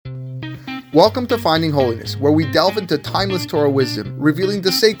Welcome to Finding Holiness, where we delve into timeless Torah wisdom, revealing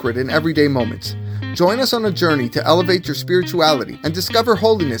the sacred in everyday moments. Join us on a journey to elevate your spirituality and discover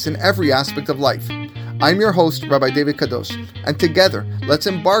holiness in every aspect of life. I'm your host, Rabbi David Kadosh, and together, let's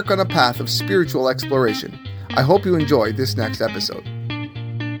embark on a path of spiritual exploration. I hope you enjoy this next episode.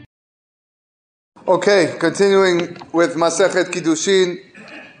 Okay, continuing with Masechet Kiddushin,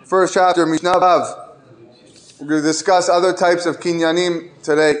 first chapter, Mishnah Vav. We're going to discuss other types of kinyanim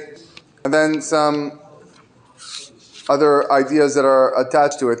today, and then some other ideas that are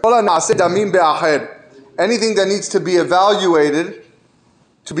attached to it. Anything that needs to be evaluated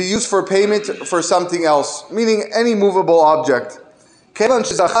to be used for payment for something else, meaning any movable object.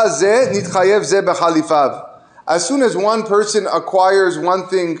 As soon as one person acquires one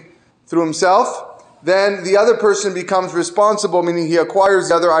thing through himself, then the other person becomes responsible, meaning he acquires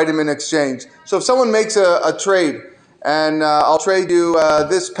the other item in exchange. So if someone makes a trade, and I'll trade you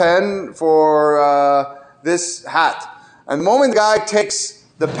this pen for this hat. And the moment the guy takes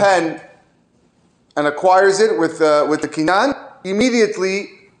the pen and acquires it with the kinyan, immediately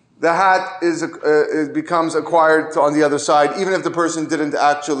the hat it becomes acquired on the other side, even if the person didn't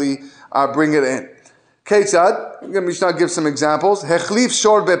actually bring it in. Ketzad, Mishnah gives some examples. Hechlif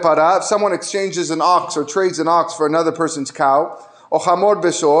shor bepara, if someone exchanges an ox or trades an ox for another person's cow, or chamor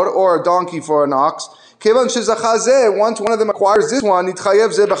beshor, or a donkey for an ox. Once one of them acquires this one,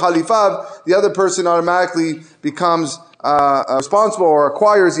 the other person automatically becomes responsible or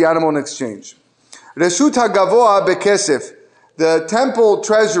acquires the animal in exchange. Reshut hagavoa bekesef, the temple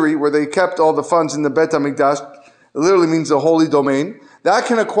treasury where they kept all the funds in the Bet HaMikdash, it literally means the holy domain. That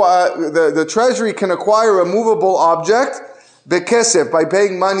can acquire the treasury can acquire a movable object bekesef, by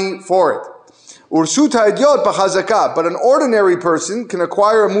paying money for it. Urshut ha'edyot b'chazakah, but an ordinary person can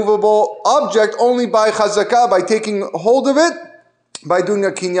acquire a movable object only by chazakah, by taking hold of it, by doing a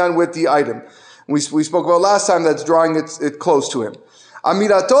kinyan with the item. We spoke about last time that's drawing it close to him.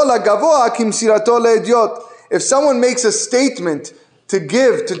 Amirato lagavoa kimsirato le'edyot. If someone makes a statement to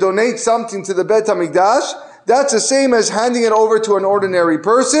donate something to the Bet HaMikdash, that's the same as handing it over to an ordinary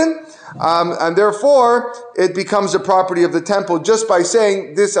person, and therefore it becomes the property of the temple just by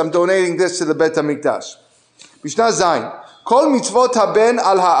saying this, I'm donating this to the Bet HaMikdash. Mishnah Zayin. Kol mitzvot haben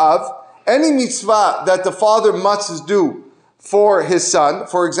al ha'av, any mitzvah that the father must do for his son.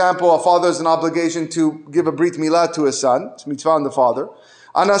 For example, a father has an obligation to give a brit milah to his son. It's mitzvah on the father.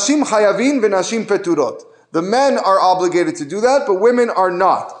 Anashim chayavin v'nashim peturot. The men are obligated to do that, but women are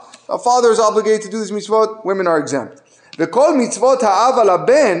not. A father is obligated to do this mitzvot, women are exempt. The kol mitzvot ha'av al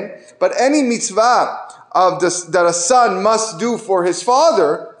ben, but any mitzvah that a son must do for his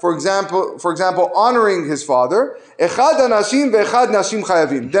father, for example, honoring his father, echad anashim ve'echad nashim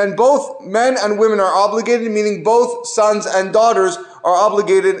chayavim. Then both men and women are obligated, meaning both sons and daughters are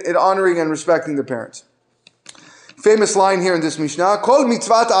obligated in honoring and respecting their parents. Famous line here in this Mishnah: Kol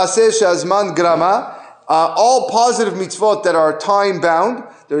mitzvat aseh she'azman grama. All positive mitzvot that are time bound,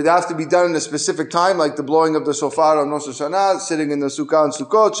 they have to be done in a specific time, like the blowing of the shofar on Rosh Hashanah, sitting in the sukkah and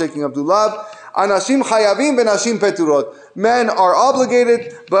sukkot, shaking of dulav. Anashim chayavim v'nashim peturot. Men are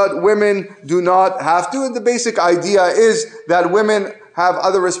obligated, but women do not have to. And the basic idea is that women have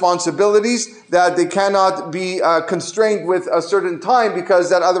other responsibilities, that they cannot be constrained with a certain time, because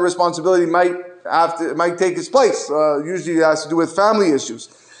that other responsibility might take its place. Usually it has to do with family issues.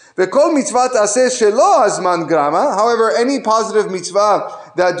 However, any positive mitzvah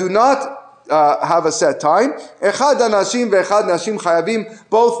that do not have a set time,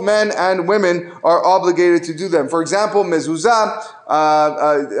 both men and women are obligated to do them. For example, mezuzah,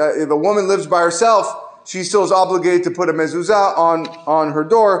 if a woman lives by herself, she still is obligated to put a mezuzah on her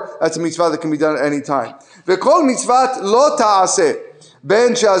door. That's a mitzvah that can be done at any time.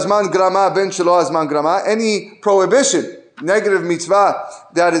 Any prohibition, negative mitzvah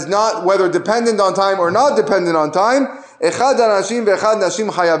that is not whether dependent on time or not dependent on time, echad anashim ve'echad nashim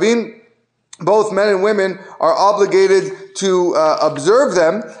chayavim, both men and women are obligated to observe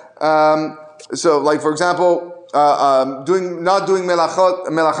them. So, like for example, not doing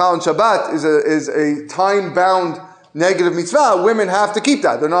melacha on Shabbat is a time bound negative mitzvah. Women have to keep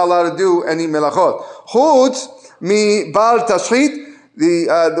that; they're not allowed to do any melachot. Chutz mi bal tashchit.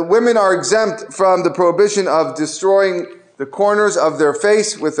 The women are exempt from the prohibition of destroying the corners of their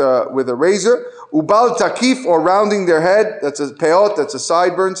face with a razor. Ubal takif, or rounding their head, that's a peot, that's a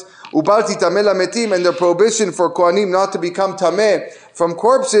sideburns. Ubal titameh lametim, and the prohibition for kohanim not to become tameh from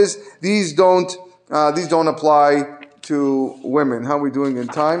corpses, these don't apply to women. How are we doing in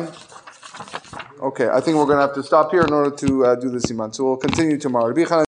time? Okay, I think we're going to have to stop here in order to do the siman. So we'll continue tomorrow.